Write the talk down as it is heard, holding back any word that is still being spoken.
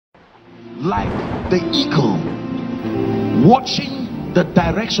like the eagle watching the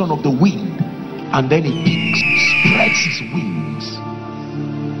direction of the wind, and then it spreads its wings.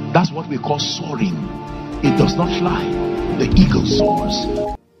 That's what we call soaring. It does not fly. The eagle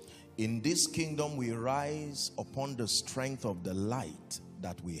soars. In this kingdom we rise upon the strength of the light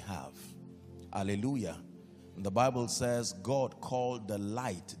that we have. Hallelujah. The Bible says God called the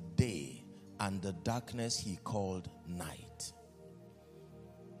light day, and the darkness he called night.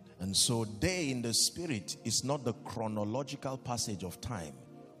 And so day in the spirit is not the chronological passage of time,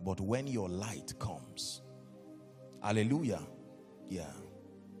 but when your light comes. Hallelujah. Yeah.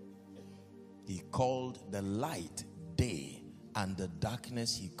 He called the light day, and the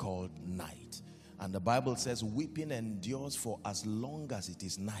darkness he called night. And the Bible says weeping endures for as long as it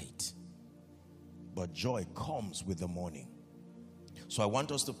is night, but joy comes with the morning. So I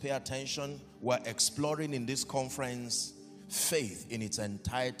want us to pay attention. We're exploring in this conference faith in its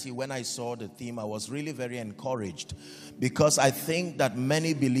entirety. When I saw the theme, I was really very encouraged, because I think that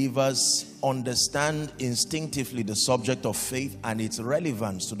many believers understand instinctively the subject of faith and its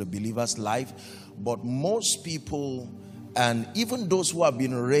relevance to the believer's life, but most people, and even those who have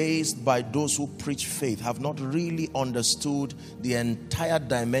been raised by those who preach faith, have not really understood the entire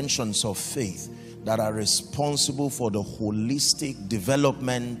dimensions of faith that are responsible for the holistic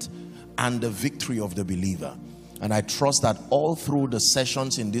development and the victory of the believer. And I trust that all through the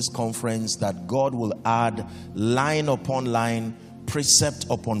sessions in this conference, that God will add line upon line, precept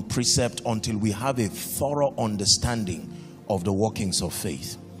upon precept, until we have a thorough understanding of the workings of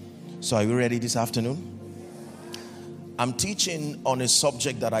faith. So are you ready this afternoon? I'm teaching on a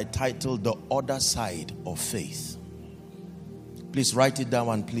subject that I titled The Other Side of Faith. Please write it down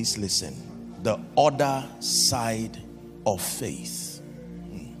and please listen. The other side of faith.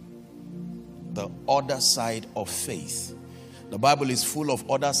 The other side of faith. The Bible is full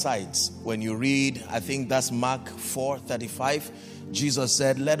of other sides. When you read, I think that's Mark 4:35, Jesus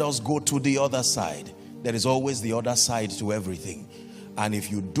said, let us go to the other side. There is always the other side to everything. And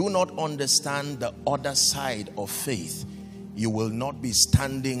if you do not understand the other side of faith, you will not be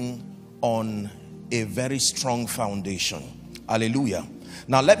standing on a very strong foundation. Hallelujah.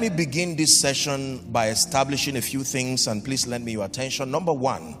 Now let me begin this session by establishing a few things, and please lend me your attention. Number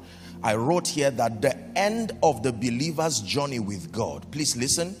one, I wrote here that the end of the believer's journey with God, please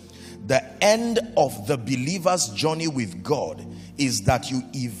listen, the end of the believer's journey with God is that you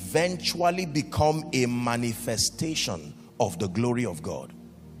eventually become a manifestation of the glory of God.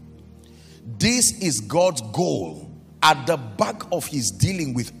 This is God's goal at the back of his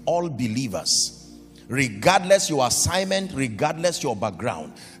dealing with all believers, regardless your assignment, regardless your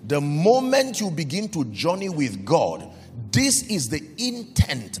background. The moment you begin to journey with God, this is the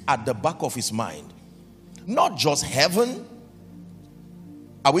intent at the back of his mind. Not just heaven.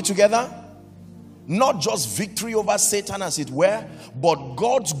 Are we together? Not just victory over Satan, as it were, but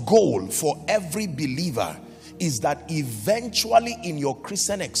God's goal for every believer is that eventually in your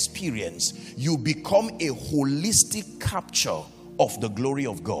Christian experience, you become a holistic capture of the glory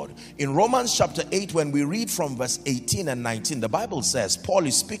of God. In Romans chapter 8, when we read from verse 18 and 19, the Bible says, Paul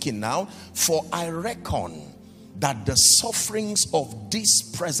is speaking now, for I reckon that the sufferings of this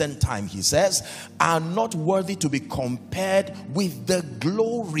present time, he says, are not worthy to be compared with the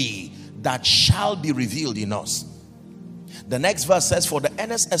glory that shall be revealed in us. The next verse says, for the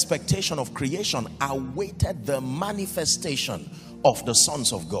earnest expectation of creation awaited the manifestation of the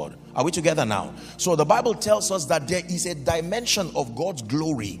sons of God. Are we together now? So the Bible tells us that there is a dimension of God's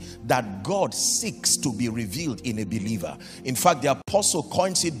glory that God seeks to be revealed in a believer. In fact, the apostle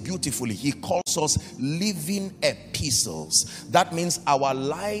coins it beautifully. He calls us living epistles. That means our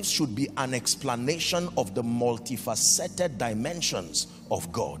lives should be an explanation of the multifaceted dimensions of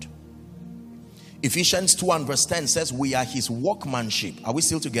God. Ephesians 2 and verse 10 says we are his workmanship. Are we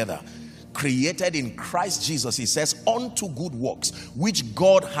still together? Created in Christ Jesus, he says, unto good works which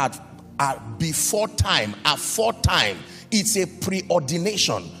God had before time, aforetime. It's a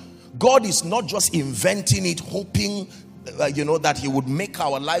preordination. God is not just inventing it, hoping that he would make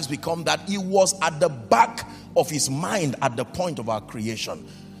our lives become that. He was at the back of his mind at the point of our creation.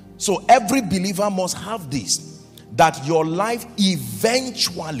 So every believer must have this, that your life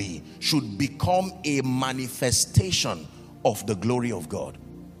eventually should become a manifestation of the glory of God.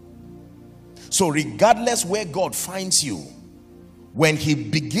 So regardless where God finds you, when he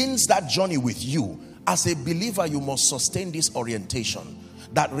begins that journey with you, as a believer, you must sustain this orientation,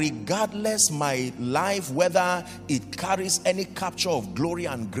 that regardless my life, whether it carries any capture of glory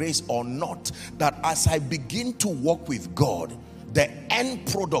and grace or not, that as I begin to walk with God, The end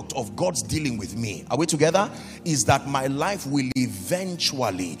product of God's dealing with me, are we together, is that my life will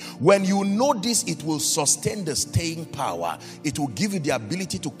eventually, when you know this, it will sustain the staying power. It will give you the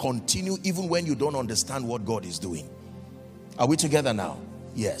ability to continue even when you don't understand what God is doing. Are we together now?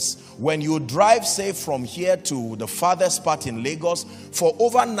 Yes. When you drive, say, from here to the farthest part in Lagos, for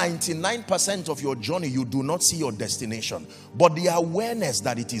over 99% of your journey, you do not see your destination. But the awareness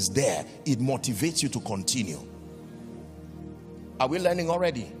that it is there, it motivates you to continue. Are we learning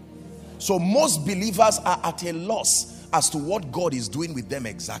already? So most believers are at a loss as to what God is doing with them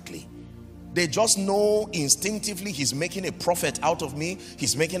exactly. They just know instinctively he's making a prophet out of me,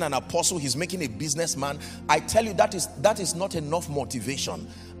 he's making an apostle, he's making a businessman. I tell you, that is not enough motivation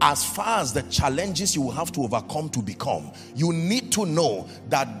as far as the challenges you will have to overcome to become. You need to know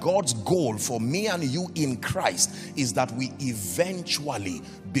that God's goal for me and you in Christ is that we eventually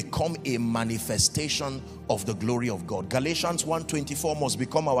become a manifestation of the glory of God. Galatians 1:24 must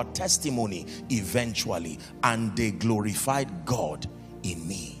become our testimony eventually. And they glorified God in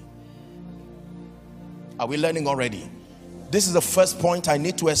me. Are we learning already? This is the first point I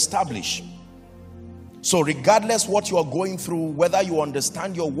need to establish. So regardless what you are going through, whether you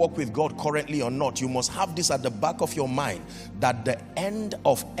understand your walk with God currently or not, you must have this at the back of your mind, that the end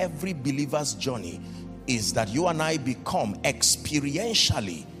of every believer's journey is that you and I become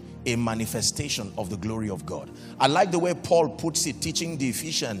experientially a manifestation of the glory of God. I like the way Paul puts it, teaching the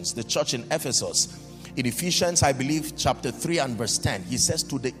Ephesians, the church in Ephesus. In Ephesians, I believe, chapter 3 and verse 10, he says,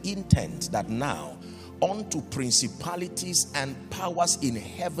 to the intent that now unto principalities and powers in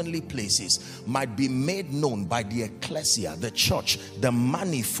heavenly places might be made known by the ecclesia, the church, the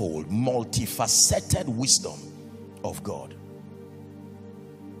manifold, multifaceted wisdom of God.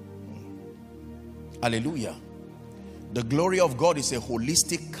 Hallelujah. The glory of God is a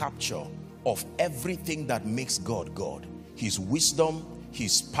holistic capture of everything that makes God God. His wisdom,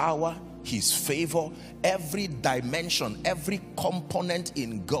 his power, his favor, every dimension, every component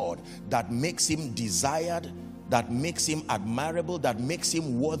in God that makes him desired, that makes him admirable, that makes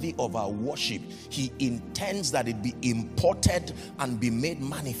him worthy of our worship. He intends that it be imported and be made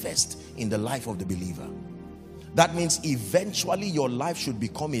manifest in the life of the believer. That means eventually your life should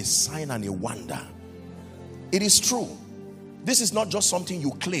become a sign and a wonder. It is true. This is not just something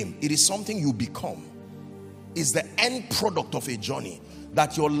you claim. It is something you become. It's the end product of a journey,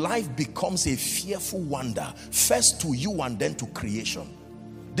 that your life becomes a fearful wonder, first to you and then to creation.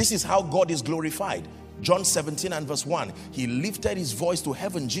 This is how God is glorified. John 17 and verse 1, he lifted his voice to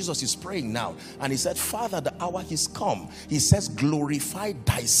heaven. Jesus is praying now, and he said, Father, the hour is come. He says, glorify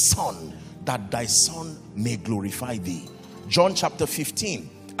thy Son, that thy Son may glorify thee. John chapter 15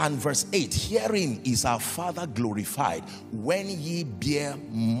 and verse 8, herein is our Father glorified, when ye bear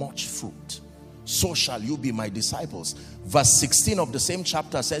much fruit. So shall you be my disciples. Verse 16 of the same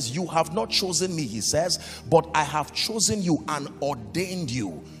chapter says, you have not chosen me, he says, but I have chosen you and ordained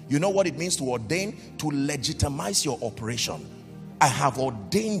you. You know what it means to ordain? To legitimize your operation. I have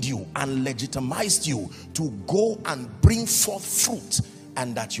ordained you and legitimized you to go and bring forth fruit,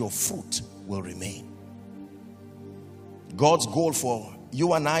 and that your fruit will remain. God's goal for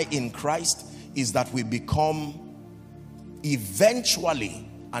you and I in Christ is that we become eventually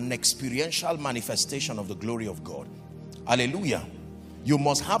an experiential manifestation of the glory of God. Hallelujah. You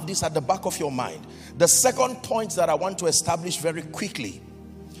must have this at the back of your mind. The second point that I want to establish very quickly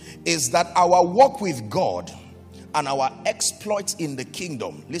is that our walk with God and our exploits in the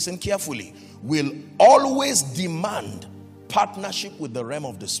kingdom, listen carefully, will always demand partnership with the realm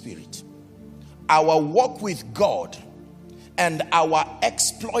of the spirit. Our walk with God and our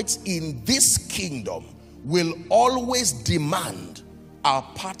exploits in this kingdom will always demand our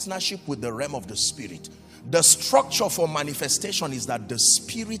partnership with the realm of the spirit. The structure for manifestation is that the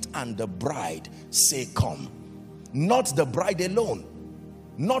spirit and the bride say come. Not the bride alone,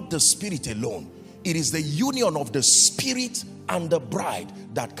 not the spirit alone. It is the union of the spirit and the bride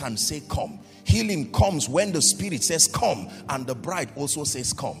that can say come. Healing comes when the spirit says come and the bride also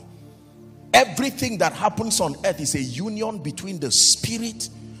says come. Everything that happens on earth is a union between the spirit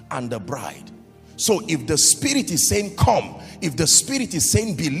and the bride. So if the spirit is saying come, if the spirit is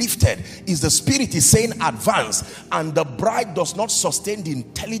saying be lifted, if the spirit is saying advance, and the bride does not sustain the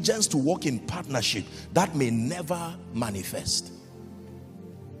intelligence to walk in partnership, that may never manifest.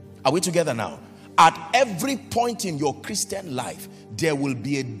 Are we together now? At every point in your Christian life, there will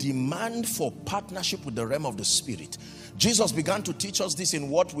be a demand for partnership with the realm of the spirit. Jesus began to teach us this in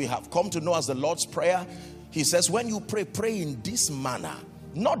what we have come to know as the Lord's Prayer. He says, when you pray, pray in this manner.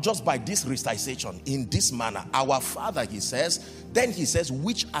 Not just by this recitation, in this manner. Our Father, he says. Then he says,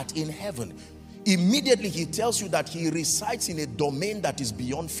 which art in heaven. Immediately he tells you that he resides in a domain that is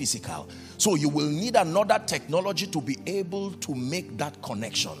beyond physical. So you will need another technology to be able to make that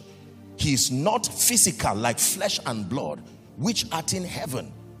connection. He is not physical like flesh and blood, which art in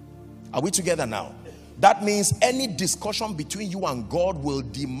heaven. Are we together now? That means any discussion between you and God will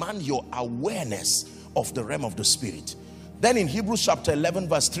demand your awareness of the realm of the spirit. Then in Hebrews chapter 11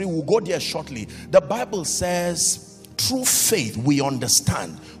 verse 3, we'll go there shortly. The Bible says, through faith we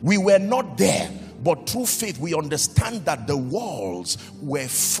understand. We were not there, but through faith we understand that the walls were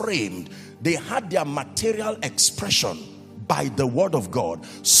framed. They had their material expression by the word of God,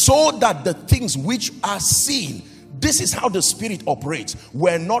 so that the things which are seen, this is how the spirit operates,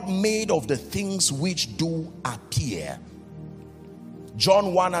 were not made of the things which do appear.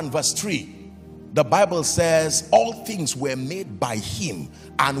 John 1 and verse 3. The Bible says all things were made by him,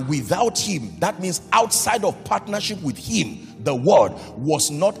 and without him, that means outside of partnership with him, the word,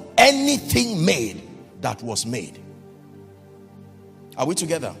 was not anything made that was made. Are we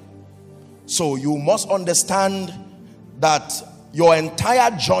together? So you must understand that your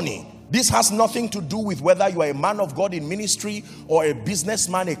entire journey, this has nothing to do with whether you are a man of God in ministry or a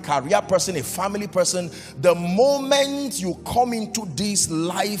businessman, a career person, a family person. The moment you come into this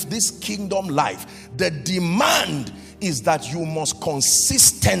life, this kingdom life, the demand is that you must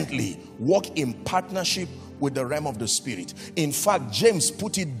consistently walk in partnership with the realm of the spirit. In fact, James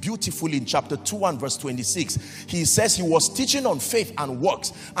put it beautifully in chapter 2 and verse 26. He says he was teaching on faith and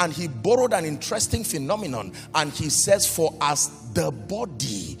works, and he borrowed an interesting phenomenon, and he says, for as the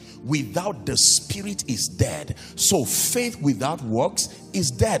body without the spirit is dead, so faith without works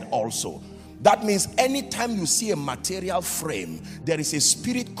is dead also. That means anytime you see a material frame, there is a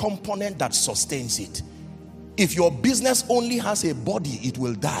spirit component that sustains it. If your business only has a body, it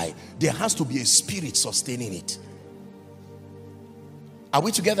will die. There has to be a spirit sustaining it. Are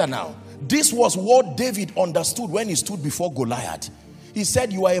we together now? This was what David understood when he stood before Goliath. He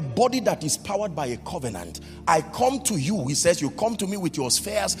said, you are a body that is powered by a covenant. I come to you, he says, you come to me with your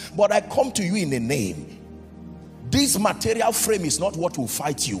spheres, but I come to you in a name. This material frame is not what will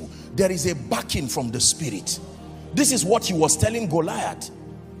fight you. There is a backing from the spirit. This is what he was telling Goliath.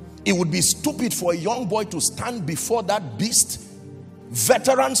 It would be stupid for a young boy to stand before that beast.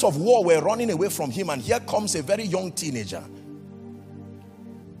 Veterans of war were running away from him, and here comes a very young teenager.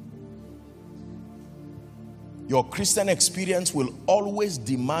 Your Christian experience will always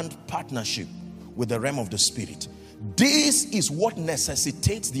demand partnership with the realm of the spirit. This is what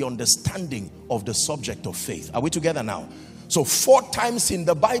necessitates the understanding of the subject of faith. Are we together now? So 4 times in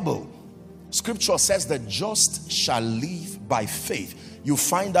the Bible, scripture says the just shall live by faith. You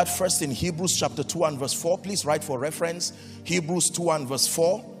find that first in Hebrews chapter 2 and verse 4. Please write for reference. Hebrews 2 and verse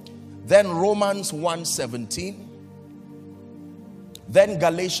 4. Then Romans 1:17. Then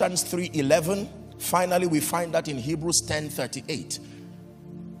Galatians 3:11. Finally, we find that in Hebrews 10:38.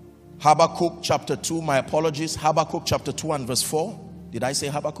 Habakkuk chapter 2, my apologies. Habakkuk chapter 2 and verse 4. Did I say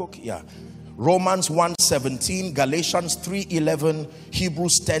Habakkuk? Yeah. Romans 1:17, Galatians 3:11,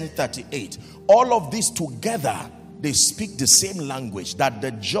 Hebrews 10:38. All of these together, they speak the same language, that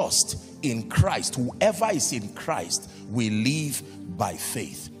the just in Christ, whoever is in Christ, will live by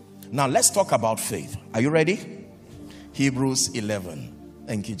faith. Now let's talk about faith. Are you ready? Hebrews 11.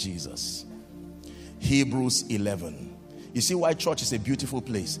 Thank you, Jesus. Hebrews 11. You see why church is a beautiful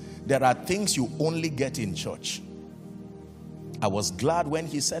place? There are things you only get in church. I was glad when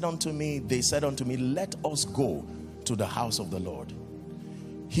they said unto me, let us go to the house of the Lord.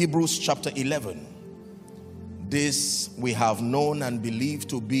 Hebrews chapter 11. This we have known and believed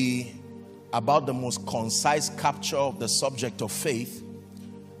to be about the most concise capture of the subject of faith.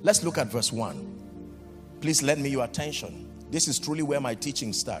 Let's look at verse 1. Please lend me your attention. This is truly where my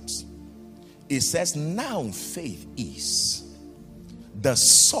teaching starts. It says, now faith is the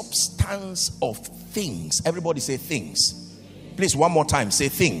substance of things. Everybody say things. Please, one more time, say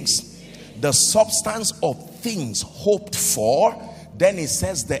things. The substance of things hoped for. Then it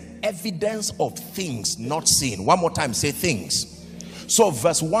says the evidence of things not seen. One more time, say things. So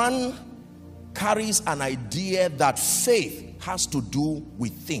verse 1 carries an idea that faith has to do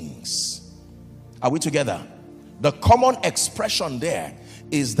with things. Are we together? The common expression there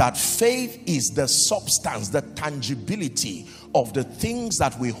is that faith is the substance, the tangibility of the things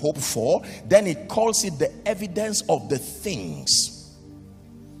that we hope for. Then it calls it the evidence of the things.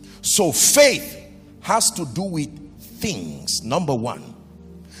 So faith has to do with things. Number one,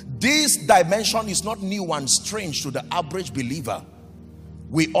 this dimension is not new and strange to the average believer.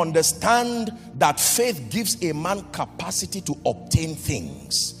 We understand that faith gives a man capacity to obtain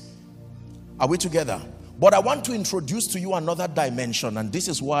things. Are we together? But I want to introduce to you another dimension, and this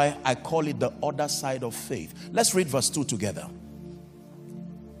is why I call it the other side of faith. Let's read verse 2 together.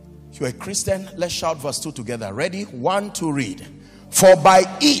 If you're a Christian, let's shout verse 2 together. Ready? 1, 2, read. For by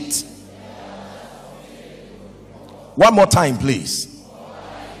it. One more time, please.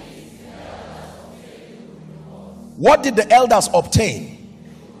 What did the elders obtain?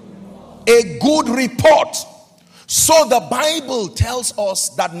 A good report. So the Bible tells us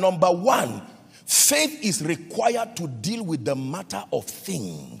that number one, faith is required to deal with the matter of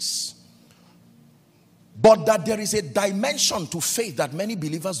things. But that there is a dimension to faith that many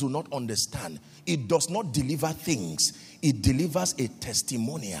believers do not understand. It does not deliver things. It delivers a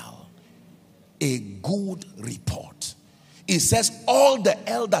testimonial, a good report. It says all the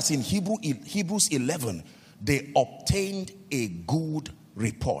elders in Hebrews 11, they obtained a good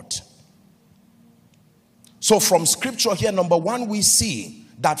report. So from scripture here, number one, we see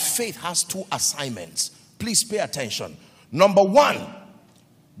that faith has two assignments. Please pay attention. Number one,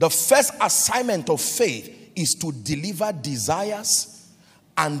 the first assignment of faith is to deliver desires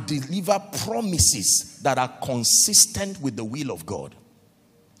and deliver promises that are consistent with the will of God.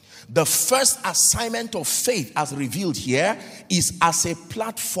 The first assignment of faith, as revealed here, is as a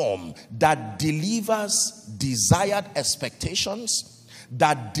platform that delivers desired expectations,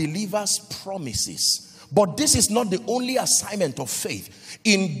 that delivers promises. But this is not the only assignment of faith.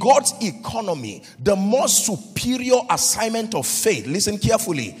 In God's economy, the most superior assignment of faith, listen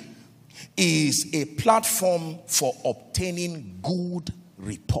carefully, is a platform for obtaining good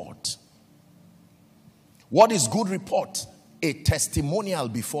report. What is good report? A testimonial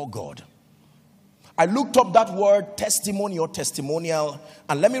before God. I looked up that word testimony or testimonial,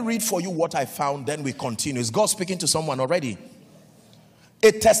 and let me read for you what I found, then we continue. Is God speaking to someone already?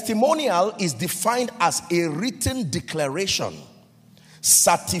 A testimonial is defined as a written declaration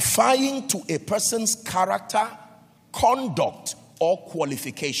certifying to a person's character, conduct, or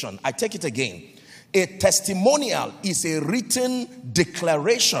qualification. I take it again. A testimonial is a written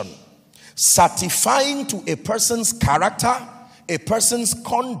declaration certifying to a person's character, a person's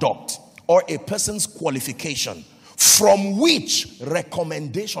conduct, or a person's qualification, from which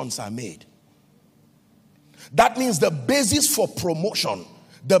recommendations are made. That means the basis for promotion,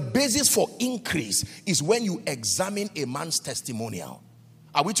 the basis for increase is when you examine a man's testimonial.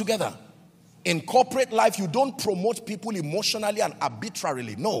 Are we together? In corporate life, you don't promote people emotionally and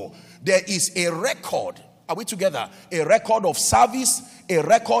arbitrarily. No, there is a record. Are we together? A record of service, a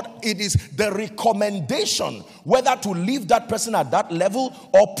record. It is the recommendation whether to leave that person at that level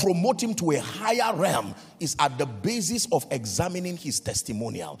or promote him to a higher realm is at the basis of examining his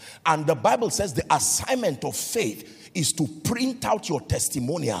testimonial. And the Bible says the assignment of faith is to print out your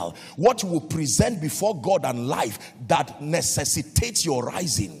testimonial, what you will present before God and life that necessitates your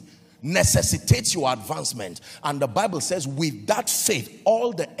rising, necessitates your advancement. And the Bible says with that faith,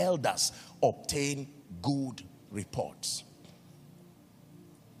 all the elders obtain good reports.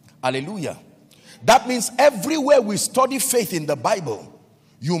 Hallelujah. That means everywhere we study faith in the Bible,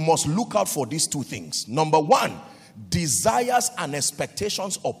 you must look out for these two things. Number one, desires and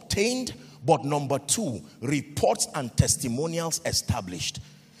expectations obtained. But number two, reports and testimonials established.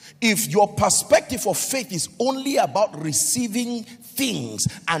 If your perspective of faith is only about receiving things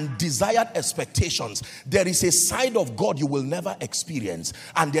and desired expectations, there is a side of God you will never experience,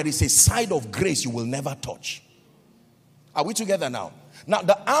 and there is a side of grace you will never touch. Are we together now? Now,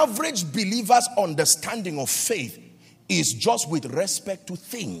 the average believer's understanding of faith is just with respect to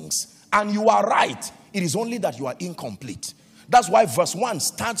things. And you are right. It is only that you are incomplete. That's why verse 1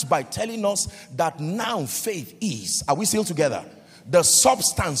 starts by telling us that now faith is, are we still together? The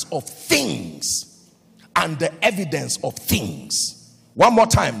substance of things and the evidence of things. One more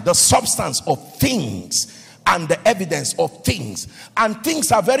time, the substance of things and the evidence of things. And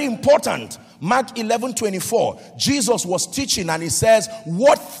things are very important. Mark 11:24, Jesus was teaching and he says,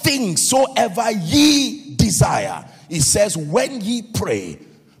 what things soever ye desire. He says, when ye pray,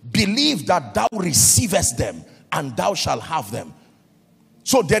 believe that thou receivest them and thou shalt have them.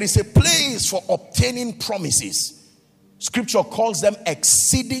 So there is a place for obtaining promises. Scripture calls them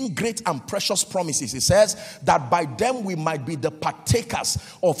exceeding great and precious promises. It says that by them we might be the partakers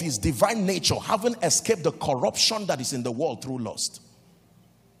of his divine nature, having escaped the corruption that is in the world through lust.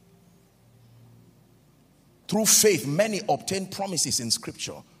 Through faith, many obtain promises in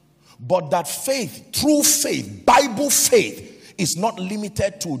scripture. But that faith, true faith, Bible faith, is not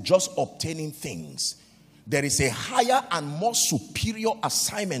limited to just obtaining things. There is a higher and more superior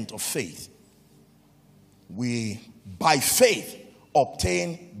assignment of faith. We, by faith,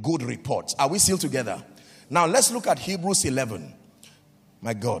 obtain good reports. Are we still together? Now let's look at Hebrews 11.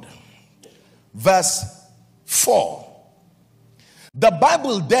 My God. Verse 4. The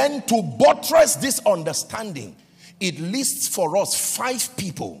Bible then, to buttress this understanding, it lists for us 5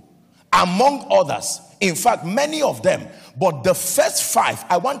 people, among others. In fact, many of them. But the first 5,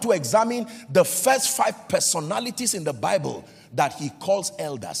 I want to examine the first 5 personalities in the Bible that he calls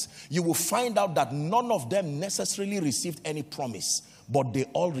elders. You will find out that none of them necessarily received any promise, but they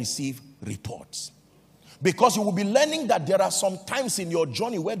all receive reports. Because you will be learning that there are some times in your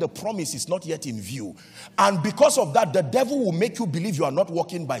journey where the promise is not yet in view. And because of that, the devil will make you believe you are not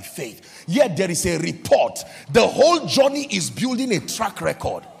walking by faith. Yet there is a report. The whole journey is building a track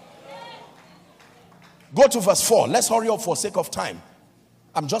record. Go to verse 4. Let's hurry up for sake of time.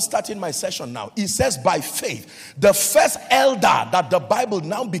 I'm just starting my session now. It says by faith. The first elder that the Bible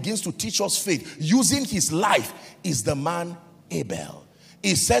now begins to teach us faith using his life is the man Abel.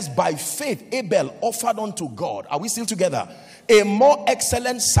 It says by faith Abel offered unto God. Are we still together? A more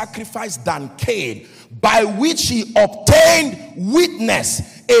excellent sacrifice than Cain, by which he obtained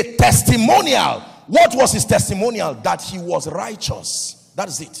witness, a testimonial. What was his testimonial? That he was righteous. That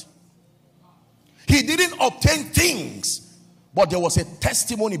is it. He didn't obtain things, but there was a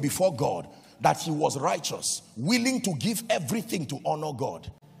testimony before God that he was righteous, willing to give everything to honor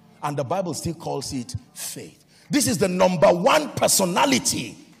God. And the Bible still calls it faith. This is the number 1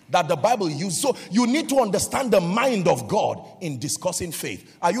 personality that the Bible uses. So you need to understand the mind of God in discussing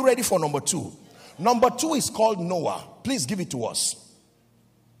faith. Are you ready for number 2? Number 2 is called Noah. Please give it to us.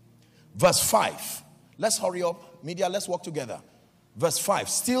 Verse 5. Let's hurry up. Media, let's work together. Verse 5.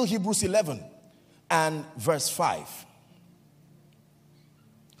 Still Hebrews 11 and verse 5.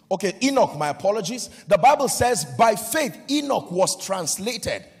 Okay, Enoch, my apologies. The Bible says by faith Enoch was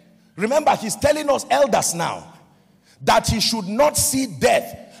translated. Remember, he's telling us elders now that he should not see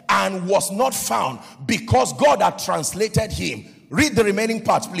death and was not found because God had translated him. Read the remaining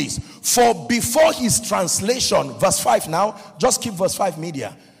part, please. For before his translation, verse 5 now, just keep verse 5,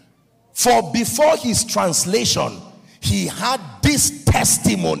 media. For before his translation, he had this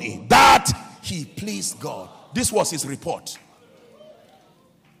testimony that he pleased God. This was his report.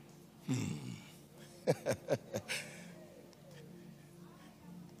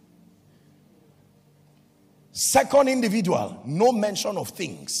 Second individual, no mention of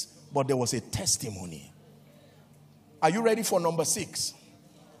things, but there was a testimony. Are you ready for number 6?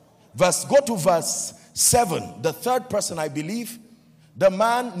 Go to verse 7. The third person, I believe, the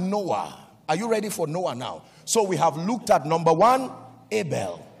man Noah. Are you ready for Noah now? So we have looked at number 1,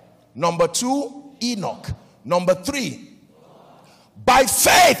 Abel. Number 2, Enoch. Number 3, by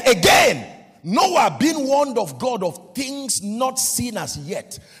faith again, Noah, being warned of God of things not seen as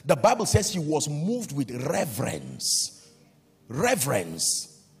yet, the Bible says he was moved with reverence.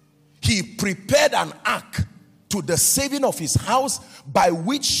 Reverence. He prepared an ark to the saving of his house, by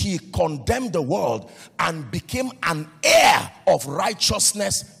which he condemned the world and became an heir of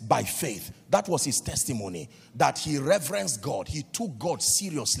righteousness by faith. That was his testimony, that he reverenced God. He took God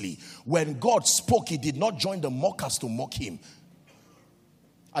seriously. When God spoke, he did not join the mockers to mock him.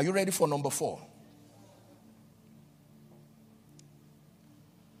 Are you ready for number 4?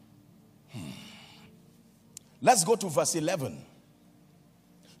 Let's go to verse 11.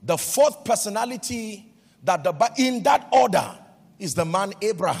 The 4th personality that in that order is the man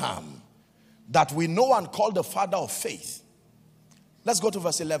Abraham, that we know and call the father of faith. Let's go to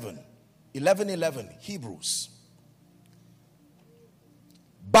verse 11. 11:11, Hebrews.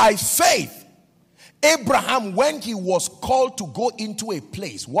 By faith, Abraham, when he was called to go into a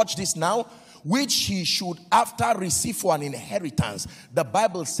place, watch this now, which he should after receive for an inheritance, the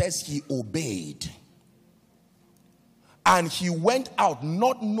Bible says he obeyed. And he went out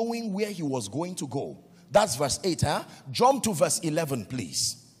not knowing where he was going to go. That's verse 8. Jump to verse 11,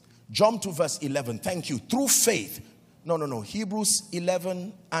 please. Jump to verse 11. Thank you. Through faith. No. Hebrews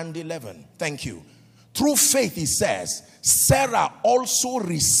 11 and 11. Thank you. Through faith, he says, Sarah also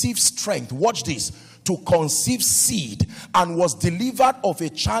received strength. Watch this. To conceive seed, and was delivered of a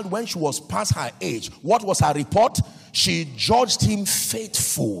child when she was past her age. What was her report? She judged him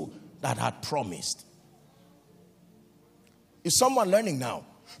faithful that had promised. Is someone learning now?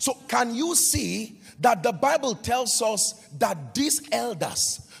 So can you see that the Bible tells us that these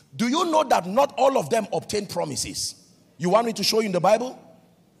elders, do you know that not all of them obtained promises? You want me to show you in the Bible?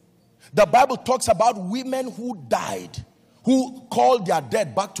 The Bible talks about women who died, who called their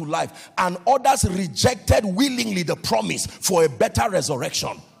dead back to life, and others rejected willingly the promise for a better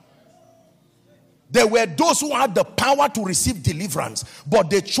resurrection. There were those who had the power to receive deliverance, but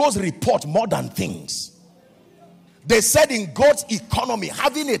they chose report more than things. They said in God's economy,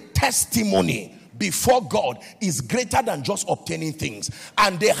 having a testimony before God is greater than just obtaining things.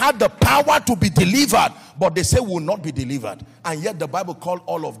 And they had the power to be delivered, but they say will not be delivered. And yet the Bible called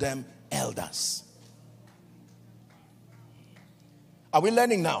all of them elders. Are we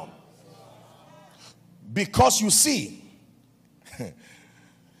learning now? Because you see,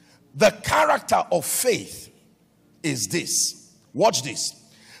 the character of faith is this. Watch this.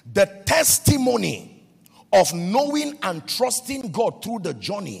 The testimony of knowing and trusting God through the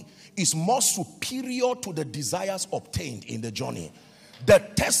journey is more superior to the desires obtained in the journey. The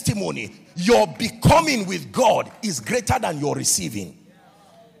testimony, your becoming with God, is greater than your receiving.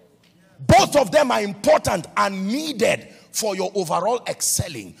 Both of them are important and needed for your overall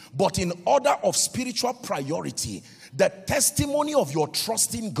excelling. But in order of spiritual priority, the testimony of your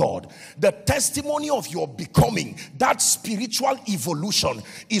trust in God, the testimony of your becoming, that spiritual evolution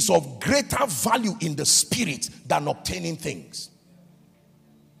is of greater value in the spirit than obtaining things.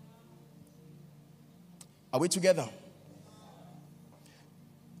 Are we together?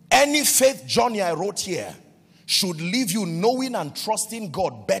 Any faith journey I wrote here should leave you knowing and trusting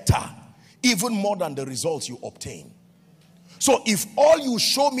God better, even more than the results you obtain. So if all you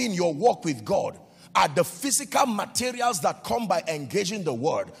show me in your walk with God are the physical materials that come by engaging the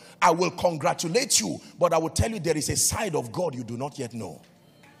word, I will congratulate you, but I will tell you there is a side of God you do not yet know.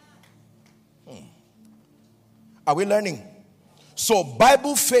 Are we learning? So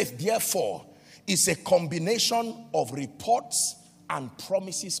Bible faith, therefore, is a combination of reports and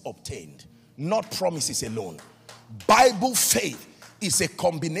promises obtained, not promises alone. Bible faith is a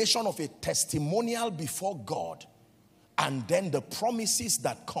combination of a testimonial before God and then the promises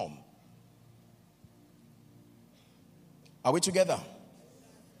that come. Are we together?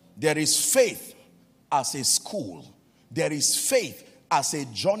 There is faith as a school. There is faith as a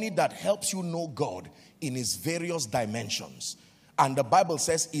journey that helps you know God in his various dimensions. And the Bible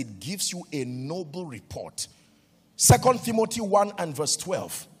says it gives you a noble report. 2 Timothy 1 and verse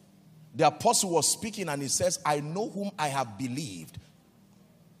 12. The apostle was speaking and he says, I know whom I have believed.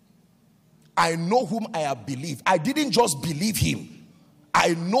 I know whom I have believed. I didn't just believe him.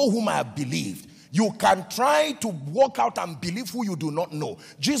 I know whom I have believed. You can try to walk out and believe who you do not know.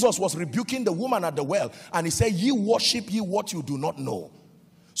 Jesus was rebuking the woman at the well and he said, ye worship ye what you do not know.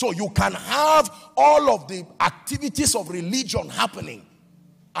 So you can have all of the activities of religion happening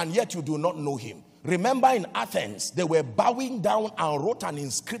and yet you do not know him. Remember in Athens, they were bowing down and wrote an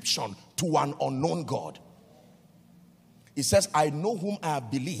inscription to an unknown God. It says, I know whom I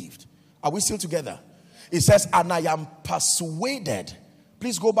have believed. Are we still together? It says, and I am persuaded.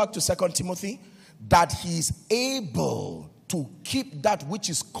 Please go back to 2 Timothy. That he is able to keep that which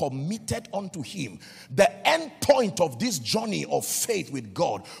is committed unto him. The end point of this journey of faith with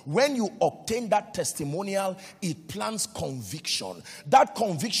God, when you obtain that testimonial, it plants conviction. That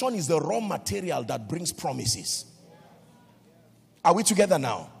conviction is the raw material that brings promises. Are we together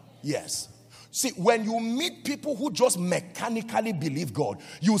now? Yes. See, when you meet people who just mechanically believe God,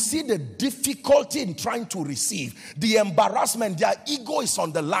 you see the difficulty in trying to receive, the embarrassment, their ego is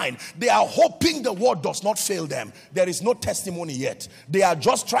on the line. They are hoping the word does not fail them. There is no testimony yet. They are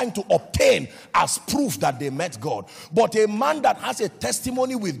just trying to obtain as proof that they met God. But a man that has a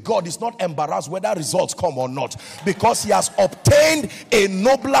testimony with God is not embarrassed whether results come or not, because he has obtained a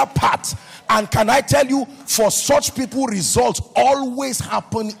nobler path. And can I tell you, for such people, results always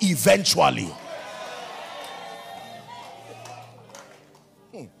happen eventually.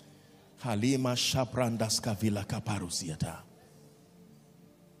 Halima Shaprandaska Villa Kaparusiata.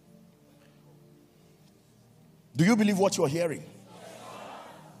 Do you believe what you are hearing?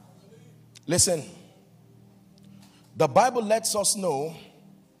 Listen, the Bible lets us know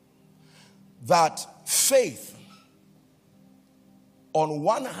that faith, on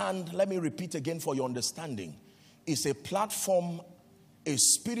one hand, let me repeat again for your understanding, is a platform, a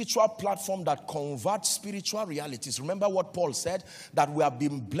spiritual platform that converts spiritual realities. Remember what Paul said, that we have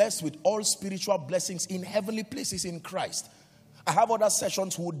been blessed with all spiritual blessings in heavenly places in Christ. I have other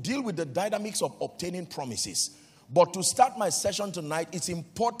sessions who deal with the dynamics of obtaining promises. But to start my session tonight, it's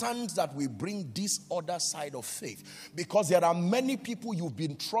important that we bring this other side of faith, because there are many people you've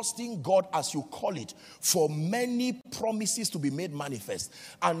been trusting God, as you call it, for many promises to be made manifest.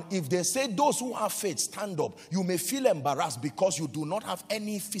 And if they say those who have faith stand up, you may feel embarrassed because you do not have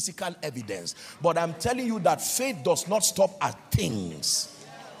any physical evidence. But I'm telling you that faith does not stop at things.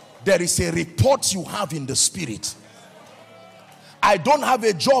 There is a report you have in the spirit. I don't have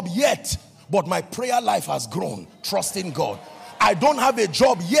a job yet, but my prayer life has grown, trusting God. I don't have a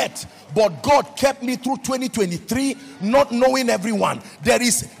job yet, but God kept me through 2023, not knowing everyone. There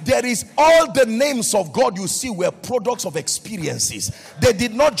is all the names of God you see were products of experiences. They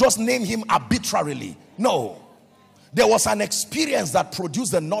did not just name him arbitrarily. No. There was an experience that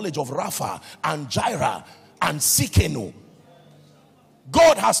produced the knowledge of Rapha and Jireh and Sikenu.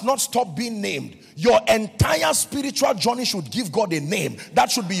 God has not stopped being named. Your entire spiritual journey should give God a name.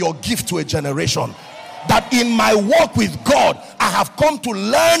 That should be your gift to a generation. That in my walk with God, I have come to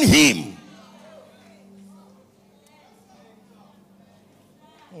learn him.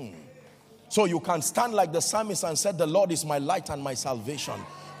 So you can stand like the psalmist and say, the Lord is my light and my salvation.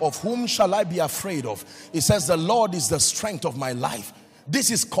 Of whom shall I be afraid of? It says the Lord is the strength of my life.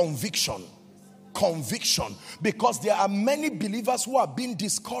 This is conviction. Conviction. Because there are many believers who are being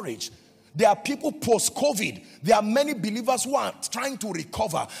discouraged. There are people post-COVID. There are many believers who are trying to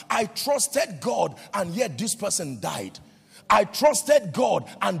recover. I trusted God and yet this person died. I trusted God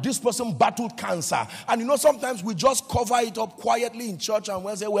and this person battled cancer. And you know, sometimes we just cover it up quietly in church and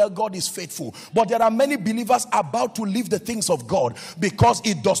we'll say, well, God is faithful. But there are many believers about to leave the things of God because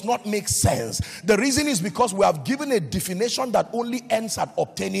it does not make sense. The reason is because we have given a definition that only ends at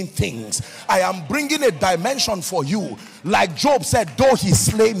obtaining things. I am bringing a dimension for you. Like Job said, though he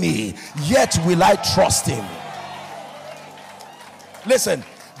slay me, yet will I trust him. Listen.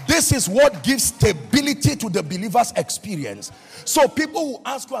 This is what gives stability to the believer's experience. So people will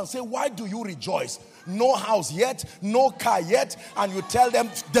ask you and say, why do you rejoice? No house yet, no car yet. And you tell them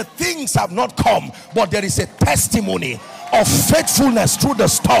the things have not come, but there is a testimony of faithfulness through the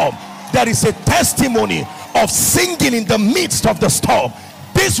storm. There is a testimony of singing in the midst of the storm.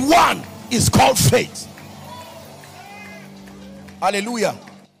 This one is called faith. Hallelujah.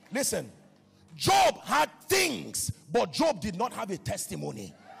 Listen, Job had things, but Job did not have a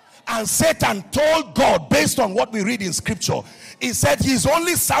testimony. And Satan told God, based on what we read in scripture, he said he's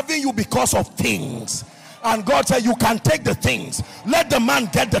only serving you because of things. And God said, you can take the things. Let the man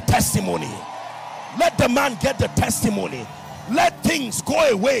get the testimony. Let the man get the testimony. Let things go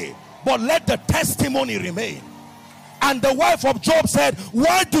away, but let the testimony remain. And the wife of Job said,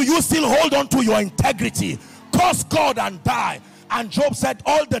 why do you still hold on to your integrity? Curse God and die. And Job said,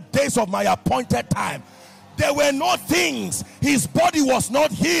 all the days of my appointed time, there were no things. His body was not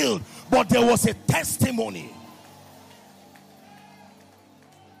healed, but there was a testimony.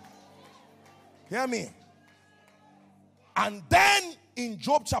 Hear me. And then in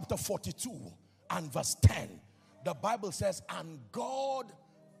Job chapter 42 and verse 10, the Bible says, and God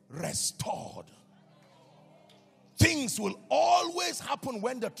restored. Things will always happen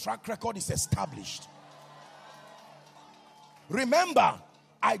when the track record is established. Remember,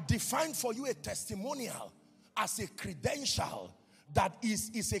 I defined for you a testimonial as a credential that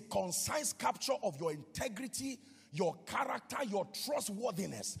is a concise capture of your integrity, your character, your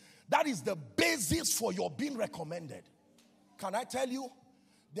trustworthiness. That is the basis for your being recommended. Can I tell you,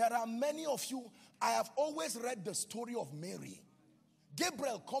 there are many of you, I have always read the story of Mary.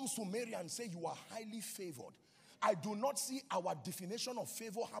 Gabriel comes to Mary and says, you are highly favored. I do not see our definition of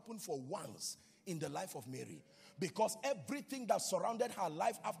favor happen for once in the life of Mary. Because everything that surrounded her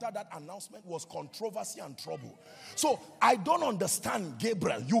life after that announcement was controversy and trouble. So I don't understand,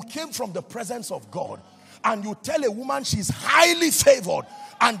 Gabriel. You came from the presence of God and you tell a woman she's highly favored,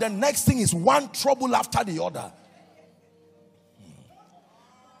 and the next thing is one trouble after the other.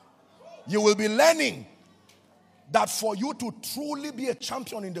 You will be learning that for you to truly be a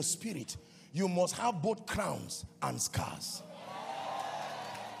champion in the spirit, you must have both crowns and scars.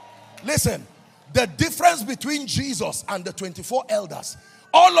 Listen. The difference between Jesus and the 24 elders,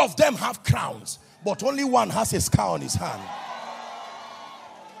 all of them have crowns, but only one has a scar on his hand.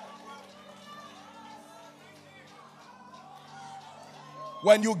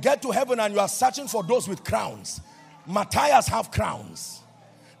 When you get to heaven and you are searching for those with crowns, Matthias have crowns,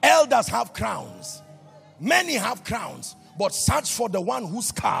 elders have crowns, many have crowns, but search for the one whose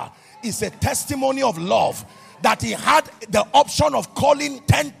scar is a testimony of love, that he had the option of calling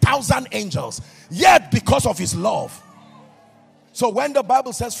 10,000 angels, yet because of his love. So when the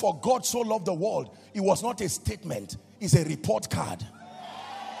Bible says, for God so loved the world, it was not a statement, it's a report card.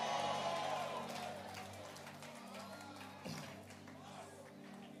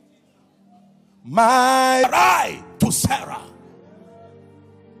 My eye to Sarah,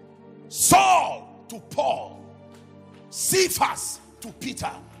 Saul to Paul, Cephas to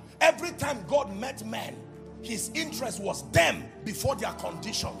Peter. Every time God met men, his interest was them before their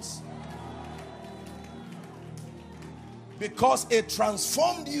conditions. Because a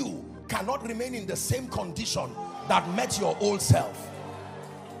transformed you cannot remain in the same condition that met your old self.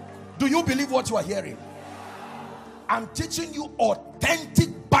 Do you believe what you are hearing? I'm teaching you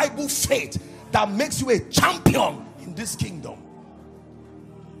authentic Bible unshakable faith that makes you a champion in this kingdom.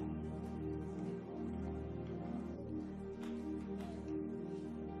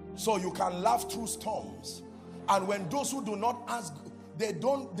 So you can laugh through storms. And when those who do not ask, they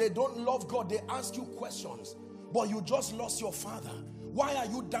don't love God, they ask you questions. But you just lost your father. Why are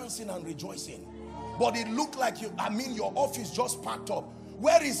you dancing and rejoicing? But it looked like your office just packed up.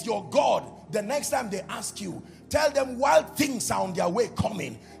 Where is your God? The next time they ask you, tell them while things are on their way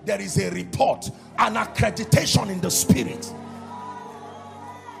coming, there is a report, an accreditation in the spirit.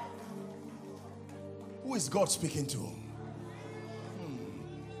 Who is God speaking to?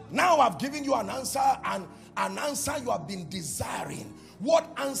 Now I've given you an answer, and an answer you have been desiring. What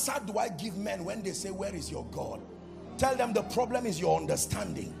answer do I give men when they say, where is your God? Tell them the problem is your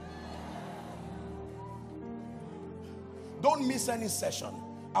understanding. Don't miss any session.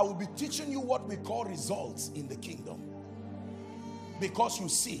 I will be teaching you what we call results in the kingdom. Because you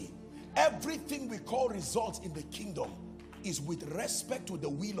see, everything we call results in the kingdom is with respect to the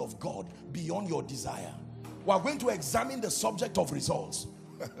will of God beyond your desire. We are going to examine the subject of results.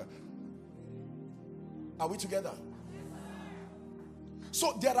 Are we together?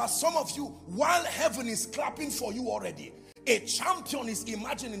 So there are some of you, while heaven is clapping for you already, a champion is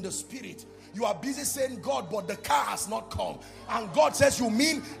imagined in the spirit. You are busy saying, God, but the car has not come. And God says, you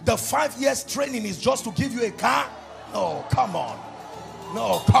mean the 5 years training is just to give you a car? No, come on.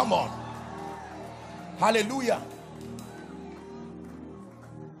 No, come on. Hallelujah.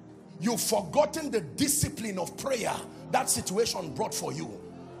 You've forgotten the discipline of prayer that situation brought for you.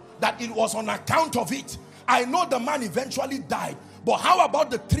 That it was on account of it. I know the man eventually died. But how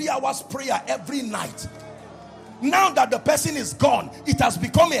about the 3 hours prayer every night? Now that the person is gone, it has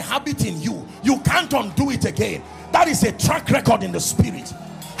become a habit in you. You can't undo it again. That is a track record in the spirit.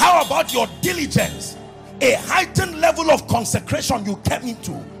 How about your diligence? A heightened level of consecration you came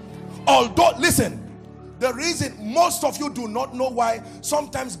into. Although, listen, the reason most of you do not know why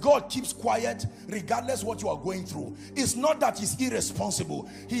sometimes God keeps quiet regardless what you are going through, it's not that he's irresponsible.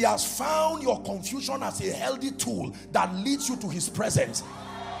 He has found your confusion as a healthy tool that leads you to his presence.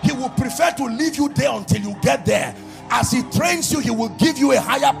 He will prefer to leave you there until you get there. As he trains you, he will give you a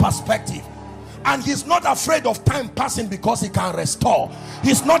higher perspective. And he's not afraid of time passing because he can restore.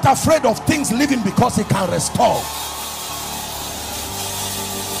 He's not afraid of things living because he can restore.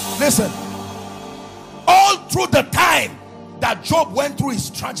 Listen, all through the time that Job went through his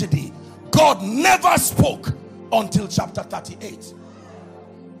tragedy, God never spoke until chapter 38.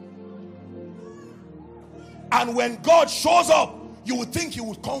 And when God shows up, you would think he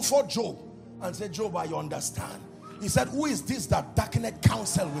would comfort Job and say, Job, I understand. He said, who is this that darkeneth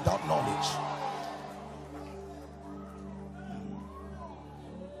counsel without knowledge?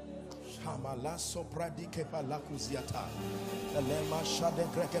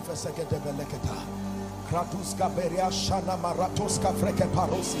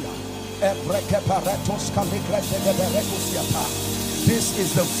 This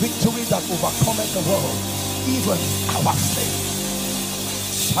is the victory that overcometh the world, even our faith.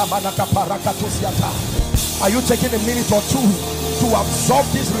 Are you taking a minute or two to absorb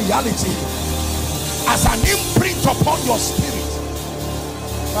this reality as an imprint upon your spirit?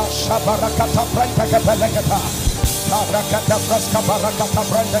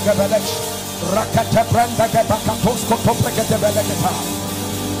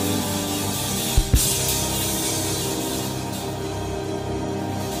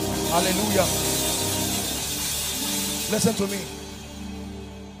 Hallelujah. Listen to me.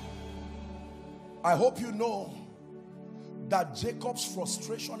 I hope you know that Jacob's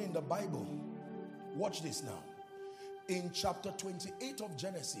frustration in the Bible, watch this now. In chapter 28 of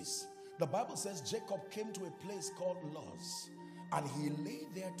Genesis, the Bible says Jacob came to a place called Luz, and he lay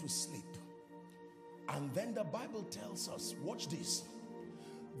there to sleep. And then the Bible tells us, watch this,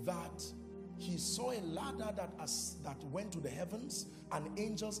 that he saw a ladder that went to the heavens and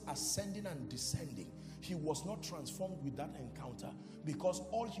angels ascending and descending. He was not transformed with that encounter because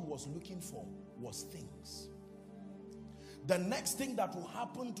all he was looking for was things. The next thing that will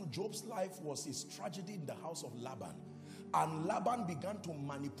happen to Job's life was his tragedy in the house of Laban. And Laban began to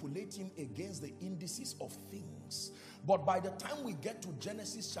manipulate him against the indices of things. But by the time we get to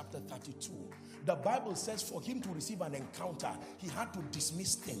Genesis chapter 32, the Bible says for him to receive an encounter, he had to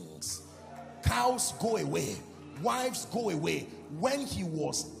dismiss things. Cows go away, wives go away, when he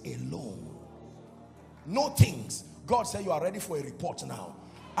was alone. No things. God said, you are ready for a report now.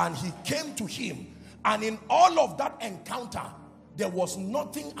 And he came to him, and in all of that encounter, there was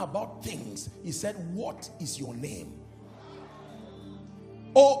nothing about things. He said, what is your name?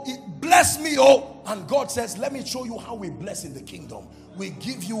 Oh, bless me, oh. And God says, let me show you how we bless in the kingdom. We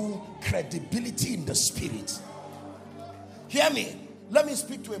give you credibility in the spirit. Hear me. Let me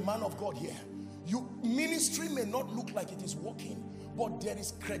speak to a man of God here. Ministry may not look like it is working, but there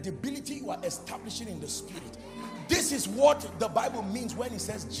is credibility you are establishing in the spirit. This is what the Bible means when it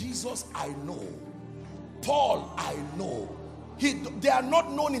says, Jesus I know, Paul I know. They are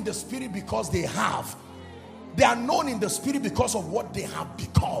not known in the spirit because they have. They are known in the spirit because of what they have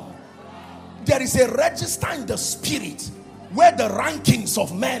become. There is a register in the spirit where the rankings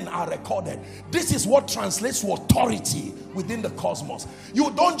of men are recorded. This is what translates to authority within the cosmos.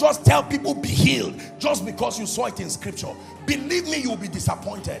 You don't just tell people be healed just because you saw it in scripture. Believe me, you'll be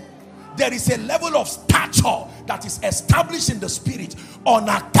disappointed. There is a level of stature that is established in the spirit on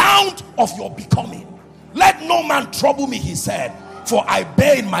account of your becoming. Let no man trouble me, he said, for I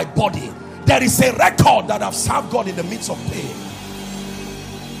bear in my body. There is a record that I've served God in the midst of pain.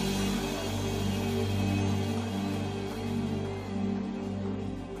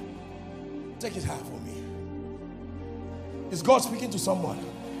 Take it high for me. Is God speaking to someone?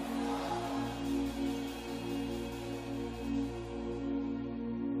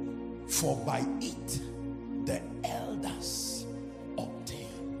 For by it the elders obtain.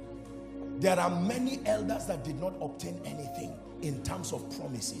 There are many elders that did not obtain anything in terms of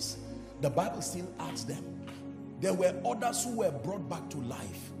promises. The Bible still adds them. There were others who were brought back to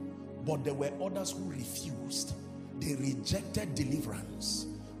life, but there were others who refused. They rejected deliverance,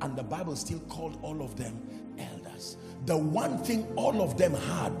 and the Bible still called all of them elders. The one thing all of them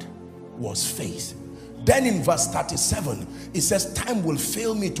had was faith. Then in verse 37, it says, time will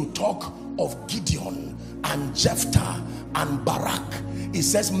fail me to talk of Gideon and Jephthah and Barak. It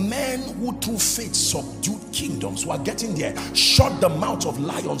says, men who through faith subdued kingdoms. We are getting there. Shut the mouth of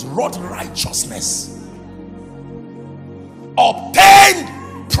lions, wrought righteousness,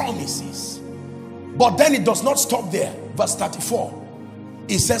 obtained promises. But then it does not stop there. Verse 34.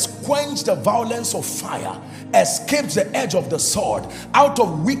 It says, quench the violence of fire, escaped the edge of the sword, out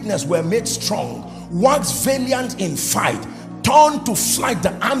of weakness were made strong, wax valiant in fight, turned to flight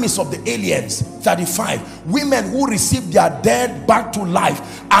the armies of the aliens. 35. Women who received their dead back to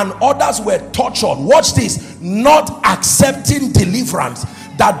life, and others were tortured. Watch this. Not accepting deliverance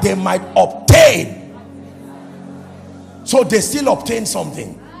that they might obtain. So they still obtain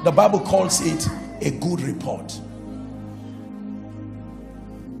something. The Bible calls it a good report.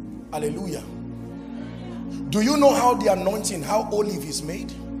 Hallelujah. Do you know how the anointing, how olive is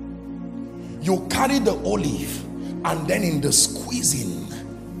made? You carry the olive, and then in the squeezing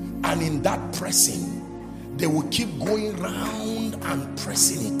and in that pressing, they will keep going round and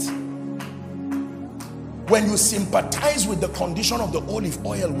pressing it. When you sympathize with the condition of the olive,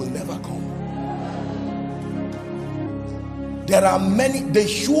 oil will never come. There are many, the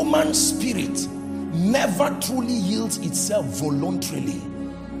human spirit never truly yields itself voluntarily.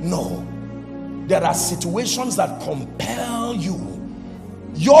 No, there are situations that compel you.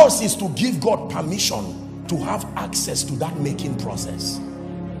 Yours is to give God permission to have access to that making process.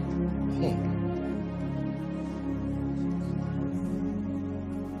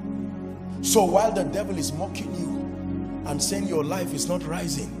 So while the devil is mocking you and saying your life is not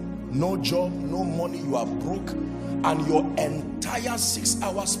rising, no job, no money, you are broke, and your entire 6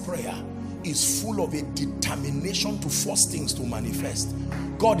 hours prayer is full of a determination to force things to manifest,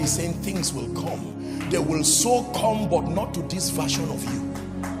 God is saying things will come. They will so come, but not to this version of you.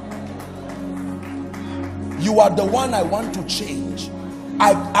 You are the one I want to change.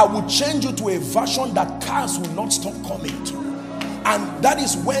 I will change you to a version that cars will not stop coming to. And that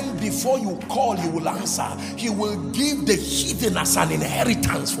is when, before you call, he will answer. He will give the hidden as an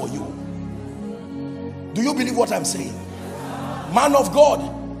inheritance for you. Do you believe what I'm saying? Man of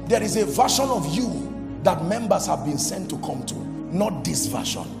God, there is a version of you that members have been sent to come to. Not this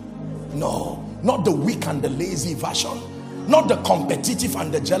version. No, not the weak and the lazy version. Not the competitive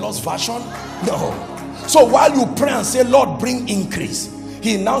and the jealous version. No. So while you pray and say, Lord, bring increase,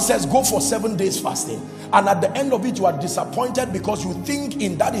 he now says, go for 7 days fasting. And at the end of it, you are disappointed because you think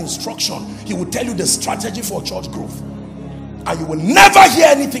in that instruction, he will tell you the strategy for church growth. And you will never hear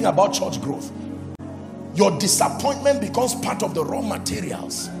anything about church growth. Your disappointment becomes part of the raw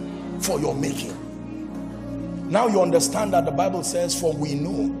materials for your making. Now you understand that the Bible says, for we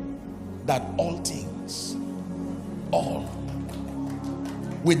know that all things, all,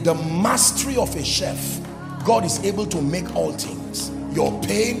 with the mastery of a chef, God is able to make all things. Your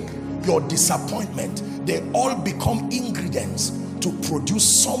pain, your disappointment, they all become ingredients to produce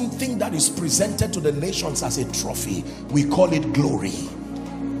something that is presented to the nations as a trophy. We call it glory.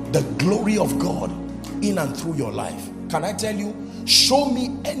 The glory of God in and through your life. Can I tell you, show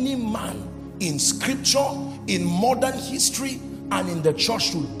me any man in scripture, in modern history, and in the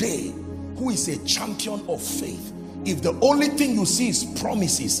church today who is a champion of faith. If the only thing you see is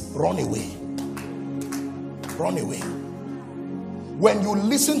promises, run away. Run away. When you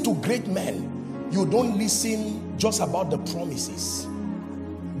listen to great men, you don't listen just about the promises.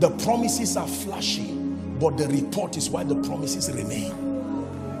 The promises are flashy, but the report is why the promises remain.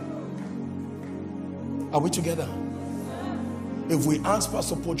 Are we together? If we ask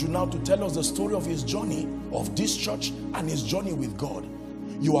Pastor Poju now to tell us the story of his journey, of this church and his journey with God,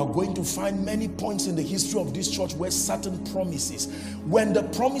 you are going to find many points in the history of this church where certain promises, when the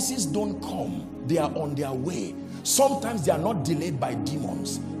promises don't come, they are on their way. Sometimes they are not delayed by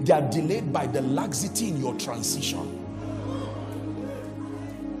demons. They are delayed by the laxity in your transition.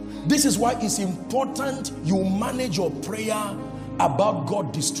 This is why it's important you manage your prayer about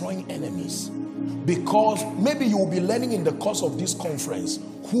God destroying enemies. Because maybe you will be learning in the course of this conference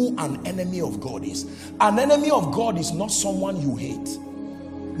who an enemy of God is. An enemy of God is not someone you hate.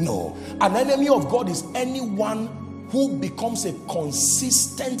 No. An enemy of God is anyone who becomes a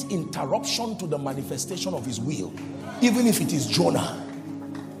consistent interruption to the manifestation of his will. Even if it is Jonah.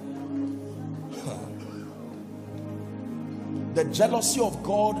 The jealousy of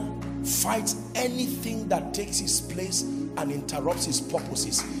God fights anything that takes his place and interrupts his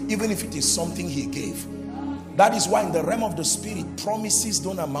purposes, even if it is something he gave. That is why in the realm of the spirit, promises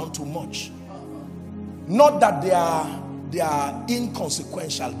don't amount to much. Not that they are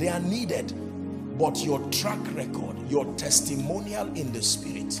inconsequential, they are needed, but your track record, your testimonial in the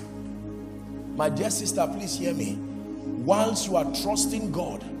spirit. My dear sister, please hear me. Whilst you are trusting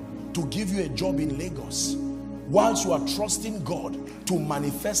God to give you a job in Lagos, whilst you are trusting God to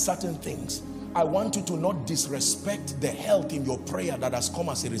manifest certain things, I want you to not disrespect the health in your prayer that has come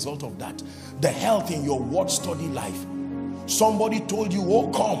as a result of that. The health in your word study life. Somebody told you, oh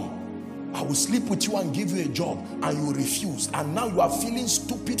come, I will sleep with you and give you a job, and you refuse. And now you are feeling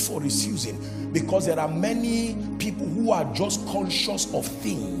stupid for refusing, because there are many people who are just conscious of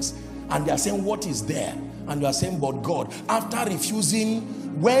things and they are saying, what is there? And you are saying, but God. After refusing,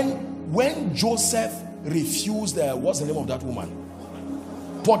 when Joseph refused, what's the name of that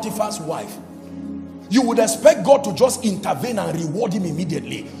woman? Potiphar's wife. You would expect God to just intervene and reward him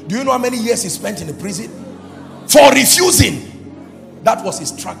immediately. Do you know how many years he spent in the prison? For refusing. That was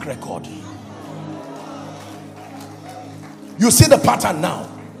his track record. You see the pattern now.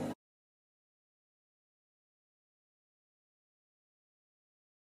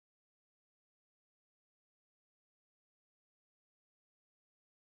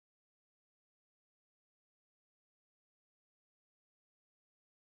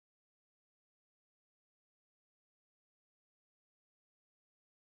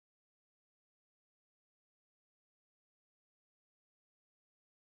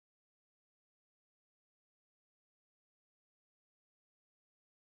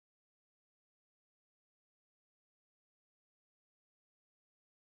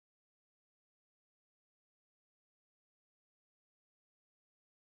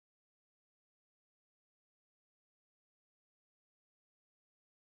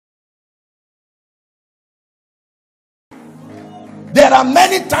 There are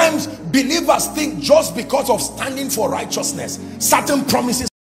many times believers think just because of standing for righteousness, certain promises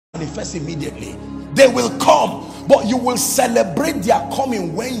manifest immediately. They will come, but you will celebrate their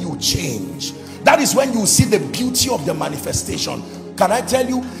coming when you change. That is when you see the beauty of the manifestation. Can I tell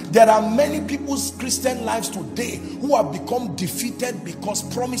you, there are many people's Christian lives today who have become defeated because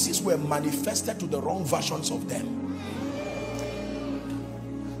promises were manifested to the wrong versions of them.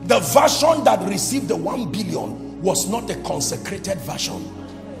 The version that received the 1 billion was not a consecrated version.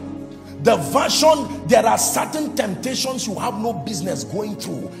 The version, there are certain temptations you have no business going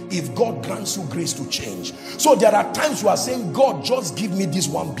through if God grants you grace to change. So there are times you are saying, God, just give me this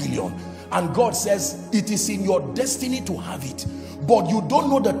 1 billion. And God says, it is in your destiny to have it. But you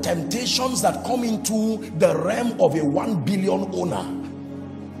don't know the temptations that come into the realm of a 1 billion owner.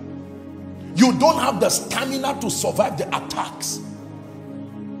 You don't have the stamina to survive the attacks.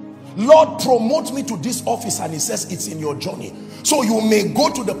 Lord, promote me to this office, and he says it's in your journey. So you may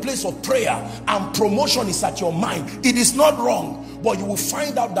go to the place of prayer and promotion is at your mind. It is not wrong, but you will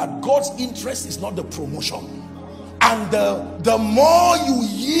find out that God's interest is not the promotion. And the more you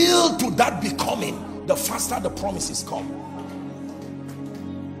yield to that becoming, the faster the promises come.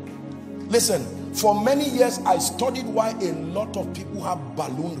 Listen, for many years I studied why a lot of people have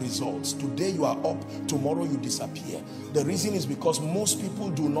balloon results. Today you are up, tomorrow you disappear. The reason is because most people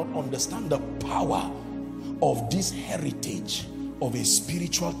do not understand the power of this heritage of a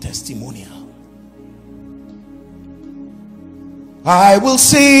spiritual testimonial. I will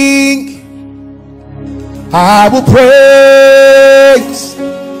sing, I will praise,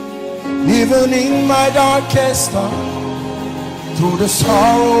 even in my darkest hour, through the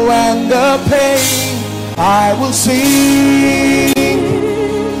sorrow and the pain. I will sing,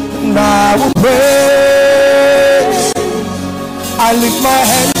 and I will praise. I lift my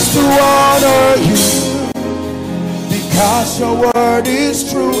hands to honor you, because your word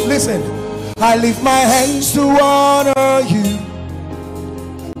is true. Listen, I lift my hands to honor you,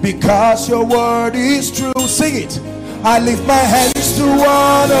 because your word is true. Sing it. I lift my hands to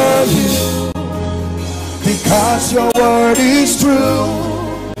honor you, because your word is true.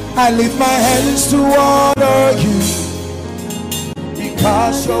 I lift my hands to honor you,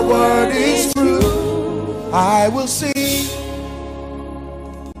 because your word is true. I will sing.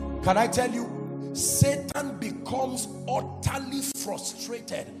 Can I tell you, Satan becomes utterly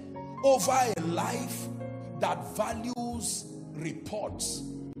frustrated over a life that values reports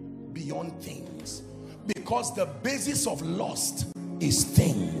beyond things, because the basis of lust is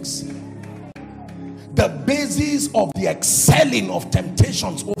things. The basis of the excelling of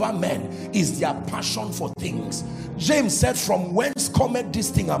temptations over men is their passion for things. James said, from whence cometh this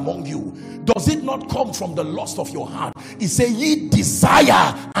thing among you? Does it not come from the lust of your heart? He said, ye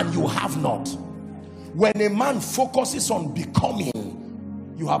desire and you have not. When a man focuses on becoming,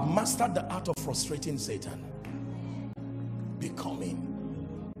 you have mastered the art of frustrating Satan. Becoming.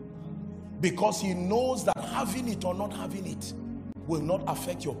 Because he knows that having it or not having it will not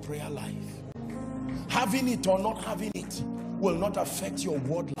affect your prayer life. Having it or not having it will not affect your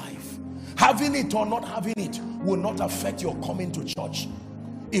word life. Having it or not having it will not affect your coming to church.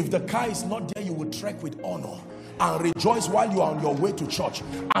 If the car is not there, you will trek with honor and rejoice while you are on your way to church,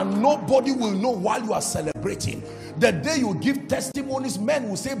 and nobody will know while you are celebrating. The day you give testimonies, men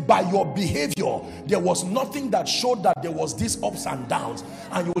will say, by your behavior there was nothing that showed that there was this ups and downs,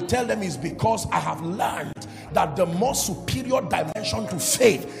 and you will tell them, it's because I have learned that the more superior dimension to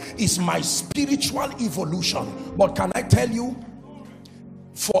faith is my spiritual evolution. But can I tell you,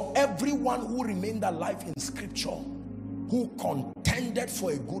 for everyone who remained alive in scripture, who contended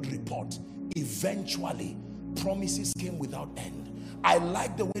for a good report, eventually promises came without end. I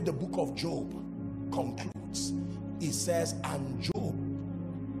like the way the book of Job concludes. It says, and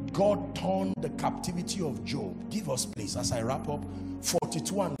Job, God turned the captivity of Job. Give us please, as I wrap up,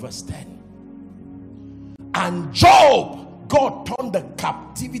 42 and verse 10. And Job, God turned the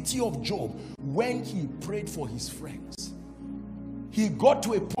captivity of Job when he prayed for his friends. He got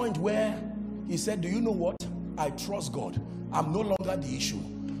to a point where he said, do you know what? I trust God. I'm no longer the issue.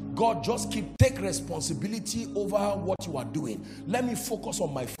 God, just take responsibility over what you are doing. Let me focus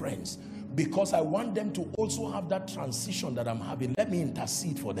on my friends, because I want them to also have that transition that I'm having. Let me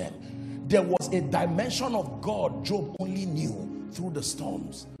intercede for them. There was a dimension of God Job only knew through the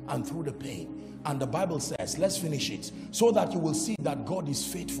storms and through the pain. And the Bible says, let's finish it, so that you will see that God is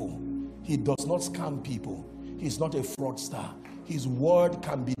faithful. He does not scam people. He's not a fraudster. His word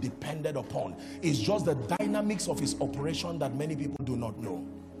can be depended upon. It's just the dynamics of his operation that many people do not know.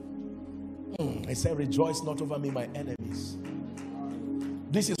 He said, rejoice not over me, my enemies.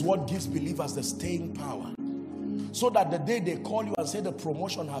 This is what gives believers the staying power. So that the day they call you and say the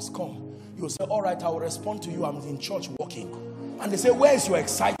promotion has come, you'll say, all right, I will respond to you. I'm in church working. And they say, where is your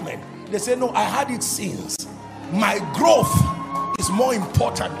excitement? They say, no, I had it since. My growth is more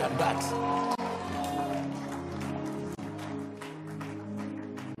important than that.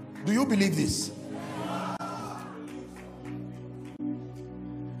 Do you believe this?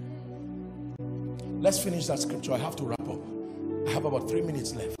 Let's finish that scripture. I have to wrap up. I have about 3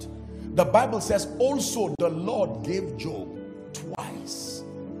 minutes left. The Bible says, also the Lord gave Job twice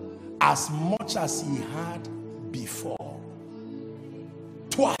as much as he had before.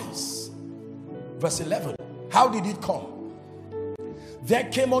 Twice. Verse 11. How did it come? There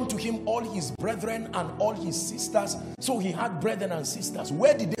came unto him all his brethren and all his sisters. So he had brethren and sisters.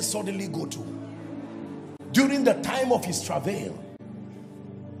 Where did they suddenly go to? During the time of his travail.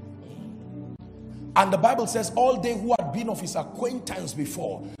 And the Bible says, all they who had been of his acquaintance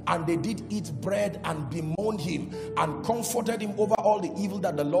before, and they did eat bread and bemoaned him and comforted him over all the evil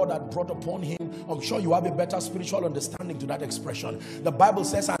that the Lord had brought upon him. I'm sure you have a better spiritual understanding to that expression. The Bible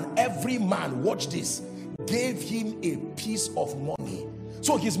says, and every man, watch this, gave him a piece of money.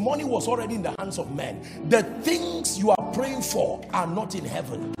 So his money was already in the hands of men. The things you are praying for are not in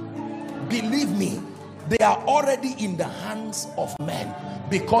heaven. Believe me, They are already in the hands of men,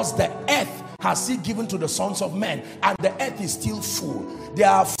 because the earth has he given to the sons of men, and the earth is still full. There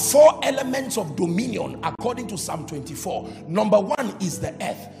are 4 elements of dominion according to Psalm 24. Number 1 is the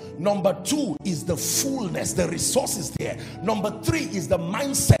earth. Number 2 is the fullness, the resources there. Number 3 is the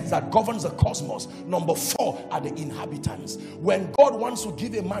mindset that governs the cosmos. Number 4 are the inhabitants. When God wants to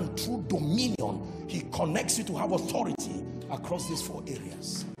give a man true dominion, he connects you to have authority across these 4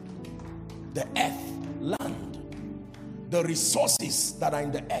 areas. The earth, land, the resources that are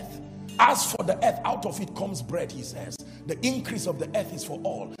in the earth. As for the earth, out of it comes bread, he says. The increase of the earth is for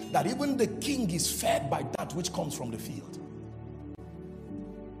all. That even the king is fed by that which comes from the field.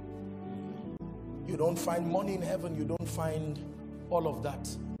 You don't find money in heaven. You don't find all of that.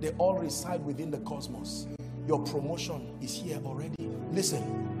 They all reside within the cosmos. Your promotion is here already. Listen,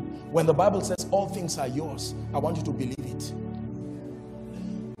 when the Bible says all things are yours, I want you to believe it.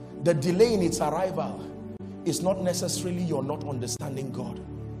 The delay in its arrival is not necessarily you're not understanding God.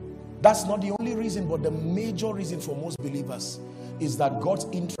 That's not the only reason, but the major reason for most believers is that God's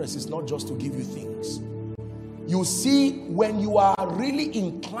interest is not just to give you things. You see, when you are really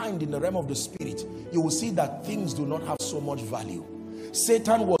inclined in the realm of the spirit, you will see that things do not have so much value.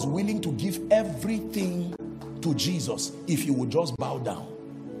 Satan was willing to give everything to Jesus if he would just bow down.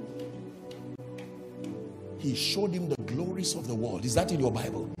 He showed him the glories of the world. Is that in your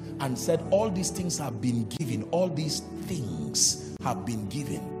Bible? And said, all these things have been given. All these things have been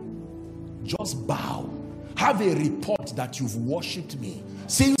given. Just bow. Have a report that you've worshipped me.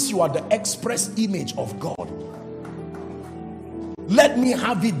 Since you are the express image of God, let me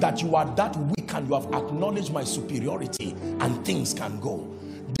have it that you are that weak and you have acknowledged my superiority, and things can go.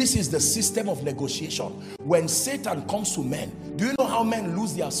 This is the system of negotiation. When Satan comes to men, do you know how men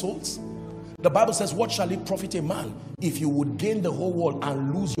lose their souls? The Bible says, what shall it profit a man if you would gain the whole world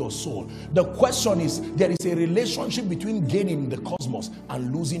and lose your soul? The question is, there is a relationship between gaining in the cosmos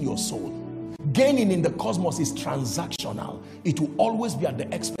and losing your soul. Gaining in the cosmos is transactional. It will always be at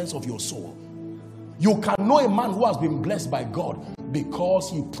the expense of your soul. You can know a man who has been blessed by God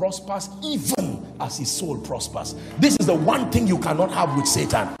because he prospers even as his soul prospers. This is the one thing you cannot have with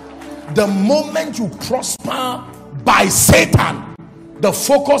Satan. The moment you prosper by Satan, the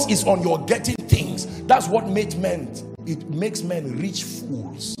focus is on your getting things. That's what makes men rich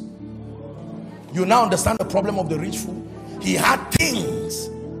fools. You now understand the problem of the rich fool? He had things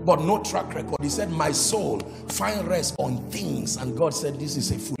but no track record. He said, my soul find rest on things, and God said, this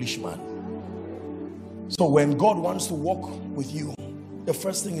is a foolish man. So when God wants to walk with you, the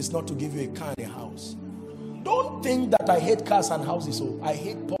first thing is not to give you a car and a house. Don't think that I hate cars and houses. So I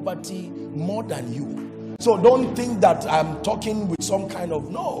hate poverty more than you. So don't think that I'm talking with some kind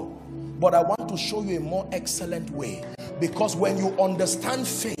of no. But I want to show you a more excellent way. Because when you understand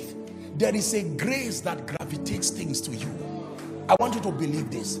faith, there is a grace that gravitates things to you. I want you to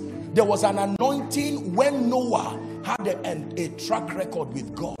believe this. There was an anointing when Noah had a track record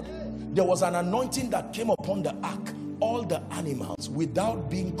with God. There was an anointing that came upon the ark. All the animals, without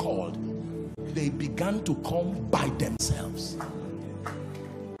being called, they began to come by themselves.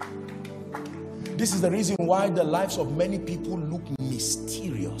 This is the reason why the lives of many people look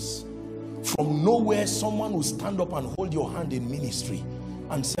mysterious. From nowhere, someone will stand up and hold your hand in ministry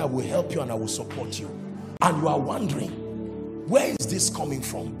and say, I will help you and I will support you. And you are wondering, where is this coming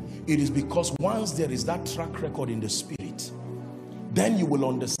from? It is because once there is that track record in the spirit, then you will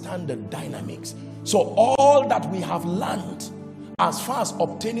understand the dynamics. So all that we have learned as far as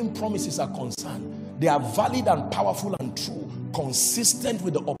obtaining promises are concerned, they are valid and powerful and true, consistent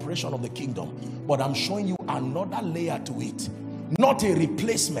with the operation of the kingdom. But I'm showing you another layer to it. Not a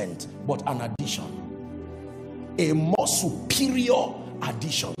replacement, but an addition. A more superior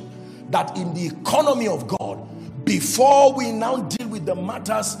addition. That in the economy of God, before we now deal with the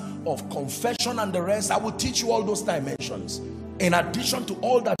matters of confession and the rest, I will teach you all those dimensions. In addition to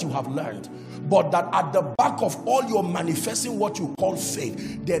all that you have learned. But that at the back of all your manifesting what you call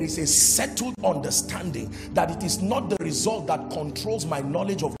faith, there is a settled understanding that it is not the result that controls my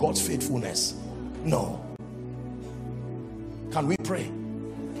knowledge of God's faithfulness. No. Can we pray?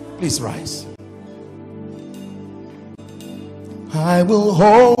 Please rise. I will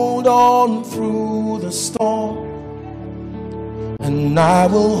hold on through the storm, and I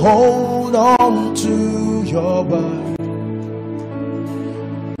will hold on to your word.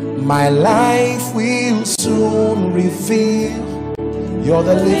 My life will soon reveal you're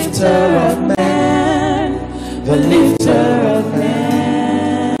the lifter of man, the lifter of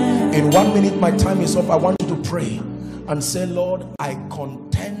man. In 1 minute, my time is up. I want you to pray and say, Lord, I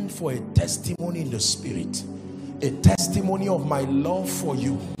contend for a testimony in the spirit, a testimony of my love for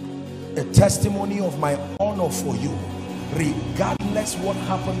you, a testimony of my honor for you, regardless what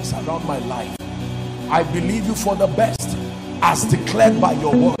happens around my life. I believe you for the best, as declared by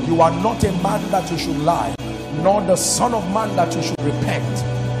your word. You are not a man that you should lie, nor the son of man that you should repent.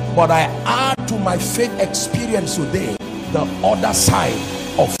 But I add to my faith experience today the other side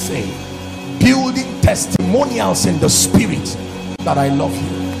of faith, building testimonials in the spirit that I love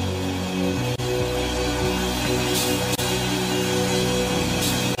you.